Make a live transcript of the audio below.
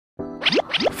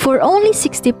For only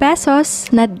 60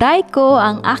 pesos, na-dye ko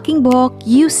ang aking buhok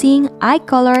using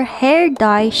iColor Hair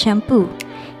Dye Shampoo.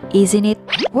 Isn't it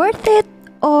worth it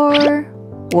or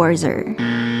worser?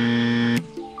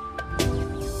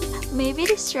 Maybe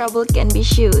this trouble can be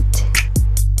shoot.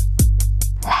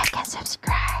 Like and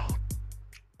subscribe.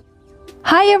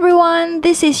 Hi everyone,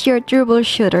 this is your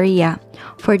troubleshooter Ria.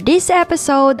 For this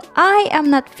episode, I am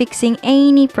not fixing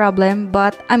any problem,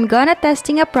 but I'm gonna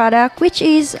testing a product which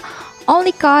is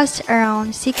only cost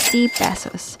around 60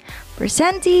 pesos.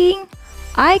 Presenting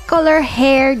iColor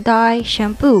Hair Dye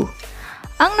Shampoo.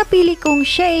 Ang napili kong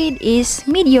shade is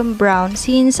medium brown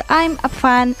since I'm a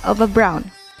fan of a brown.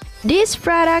 This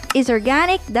product is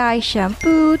organic dye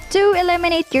shampoo to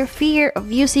eliminate your fear of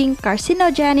using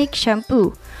carcinogenic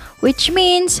shampoo, which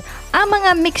means ang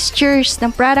mga mixtures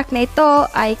ng product na ito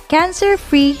ay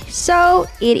cancer-free, so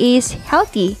it is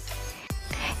healthy.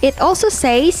 It also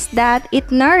says that it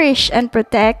nourish and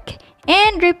protect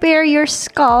and repair your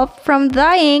scalp from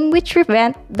dyeing, which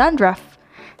prevent dandruff.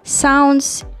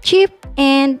 Sounds cheap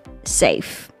and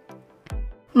safe.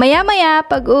 Maya-maya,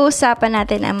 pag-uusapan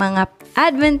natin ang mga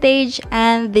advantage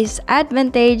and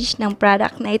disadvantage ng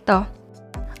product na ito.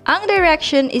 Ang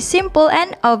direction is simple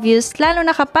and obvious, lalo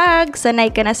na kapag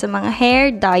sanay ka na sa mga hair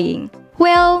dyeing.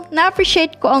 Well,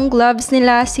 na-appreciate ko ang gloves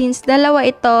nila since dalawa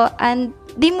ito and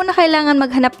di mo na kailangan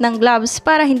maghanap ng gloves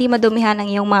para hindi madumihan ang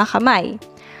iyong mga kamay.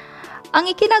 Ang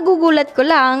ikinagugulat ko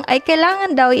lang ay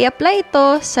kailangan daw i-apply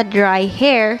ito sa dry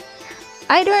hair.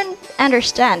 I don't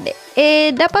understand.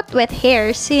 Dapat wet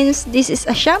hair since this is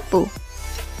a shampoo.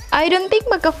 I don't think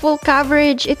magka-full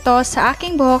coverage ito sa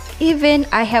aking buhok even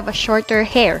I have a shorter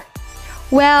hair.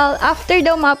 Well, after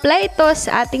daw ma-apply ito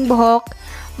sa ating buhok,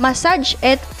 massage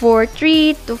it for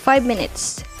 3 to 5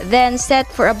 minutes. Then set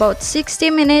for about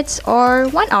 60 minutes or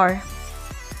 1 hour.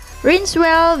 Rinse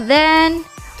well, then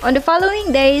on the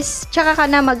following days, tsaka ka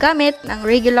na magamit ng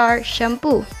regular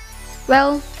shampoo.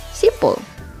 Well, simple.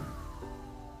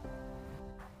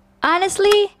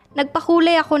 Honestly,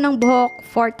 nagpakulay ako ng buhok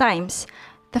 4 times.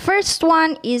 The first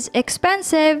one is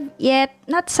expensive yet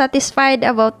not satisfied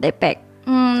about the effect.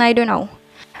 I don't know.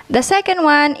 The second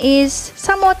one is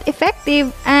somewhat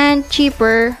effective and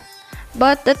cheaper.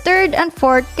 But the third and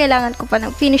fourth, kailangan ko pa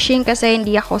ng finishing kasi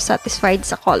hindi ako satisfied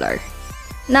sa color.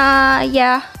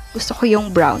 Gusto ko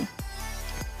yung brown.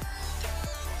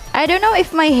 I don't know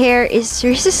if my hair is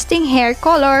resisting hair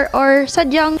color or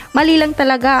sadyang mali lang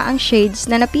talaga ang shades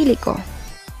na napili ko.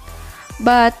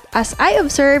 But as I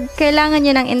observed, kailangan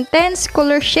niya ng intense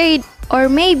color shade or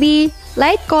maybe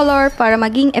light color para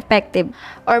maging effective.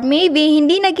 Or maybe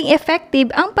hindi naging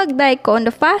effective ang pag-dye ko on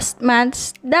the past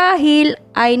months dahil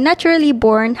I naturally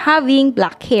born having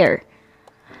black hair.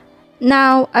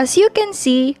 Now, as you can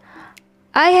see,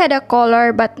 I had a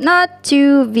color but not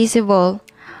too visible.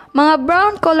 Mga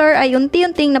brown color ay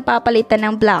unti-unting napapalitan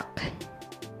ng black.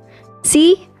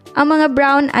 See, ang mga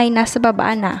brown ay nasa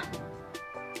baba na.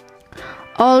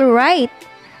 Alright,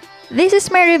 this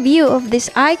is my review of this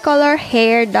iColor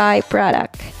hair dye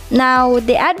product. Now,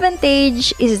 the advantage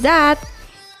is that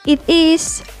it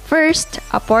is first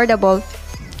affordable.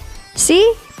 See,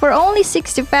 for only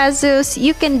 60 pesos,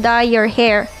 you can dye your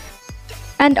hair.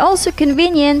 And also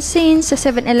convenient since sa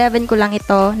 7-Eleven ko lang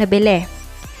ito nabili.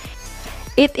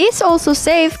 It is also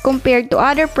safe compared to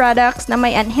other products na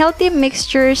may unhealthy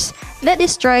mixtures that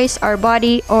destroys our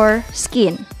body or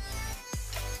skin.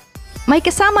 May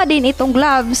kasama din itong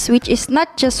gloves which is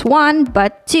not just 1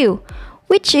 but 2,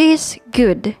 which is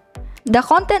good. The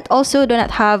content also do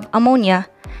not have ammonia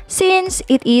since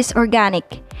it is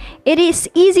organic. It is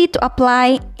easy to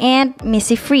apply and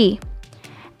messy-free.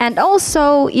 And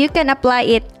also, you can apply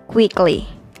it quickly.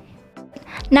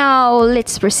 Now,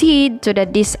 let's proceed to the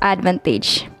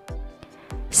disadvantage.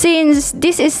 Since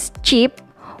this is cheap,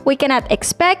 we cannot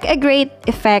expect a great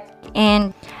effect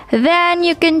and then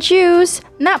you can choose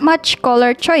not much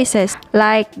color choices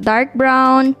like dark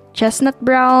brown, chestnut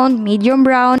brown, medium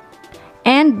brown,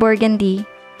 and burgundy.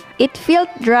 It felt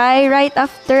dry right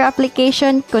after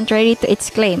application contrary to its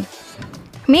claim.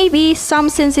 Maybe some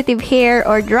sensitive hair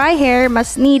or dry hair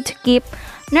must need to keep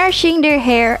nourishing their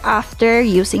hair after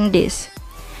using this.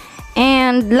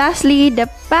 And lastly, the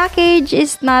package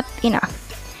is not enough.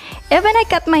 Even I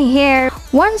cut my hair,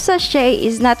 1 sachet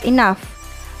is not enough.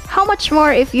 How much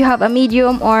more if you have a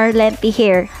medium or lengthy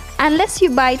hair? Unless you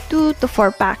buy 2 to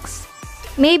 4 packs.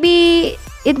 Maybe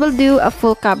it will do a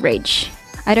full coverage.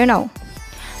 I don't know.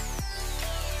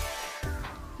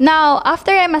 Now,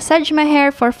 after I massage my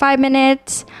hair for 5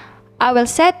 minutes, I will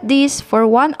set this for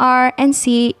 1 hour and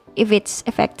see if it's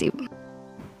effective.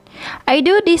 I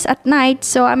do this at night,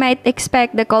 so I might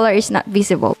expect the color is not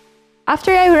visible.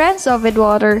 After I rinse off with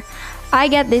water, I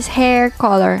get this hair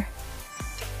color.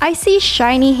 I see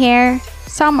shiny hair,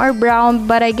 some are brown,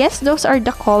 but I guess those are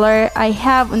the color I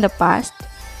have in the past.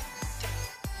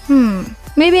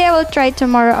 Maybe I will try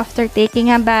tomorrow after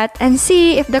taking a bath and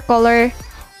see if the color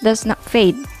does not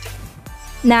fade.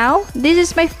 Now, this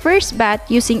is my first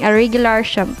bath using a regular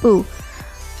shampoo.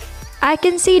 I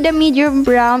can see the medium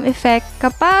brown effect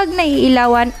kapag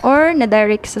naiilawan or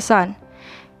nadirect sa sun.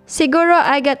 Siguro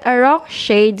I got a wrong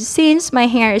shade since my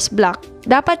hair is black.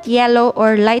 Dapat yellow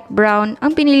or light brown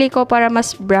ang pinili ko para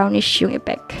mas brownish yung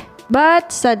effect.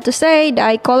 But sad to say,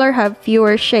 the iColor have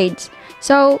fewer shades,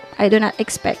 so I do not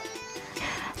expect.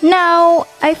 Now,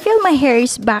 I feel my hair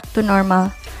is back to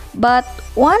normal. But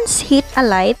once hit a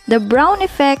light, the brown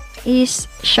effect is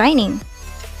shining.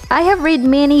 I have read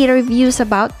many reviews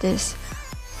about this.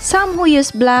 Some who use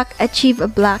black achieve a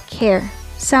black hair.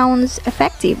 Sounds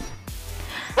effective.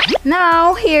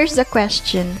 Now, here's the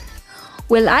question.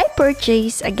 Will I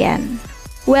purchase again?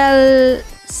 Well,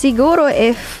 siguro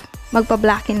if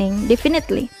magpa-blackening,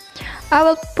 definitely. I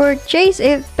will purchase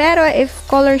it, pero if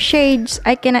color shades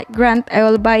I cannot grant, I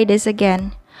will buy this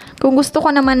again. Kung gusto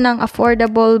ko naman ng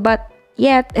affordable but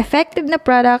yet effective na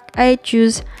product, I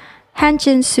choose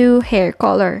Hanshin hair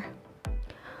color.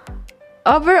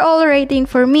 Overall rating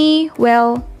for me,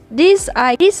 well, this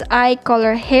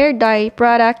iColor hair dye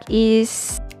product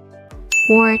is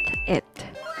worth it.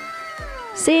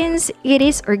 Since it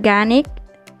is organic,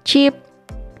 cheap,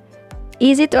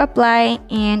 easy to apply,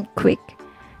 and quick.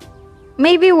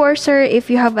 Maybe worser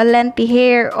if you have a lengthy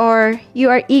hair or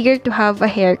you are eager to have a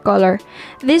hair color.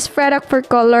 This product for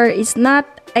color is not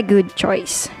a good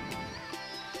choice.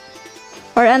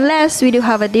 Or unless we do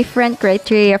have a different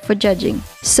criteria for judging.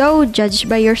 So, judge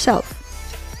by yourself.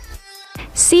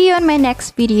 See you on my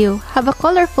next video. Have a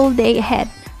colorful day ahead.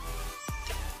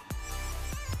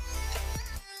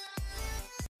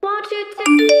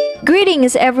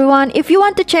 Greetings everyone! If you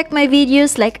want to check my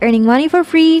videos like earning money for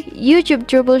free, YouTube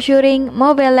troubleshooting,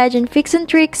 Mobile Legend fix and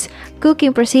tricks,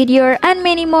 cooking procedure, and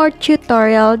many more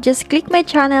tutorial, just click my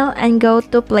channel and go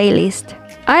to playlist.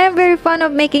 I am very fond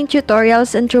of making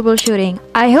tutorials and troubleshooting.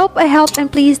 I hope I helped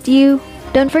and pleased you.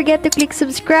 Don't forget to click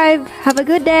subscribe. Have a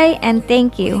good day and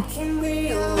thank you.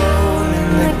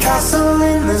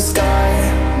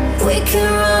 We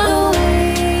can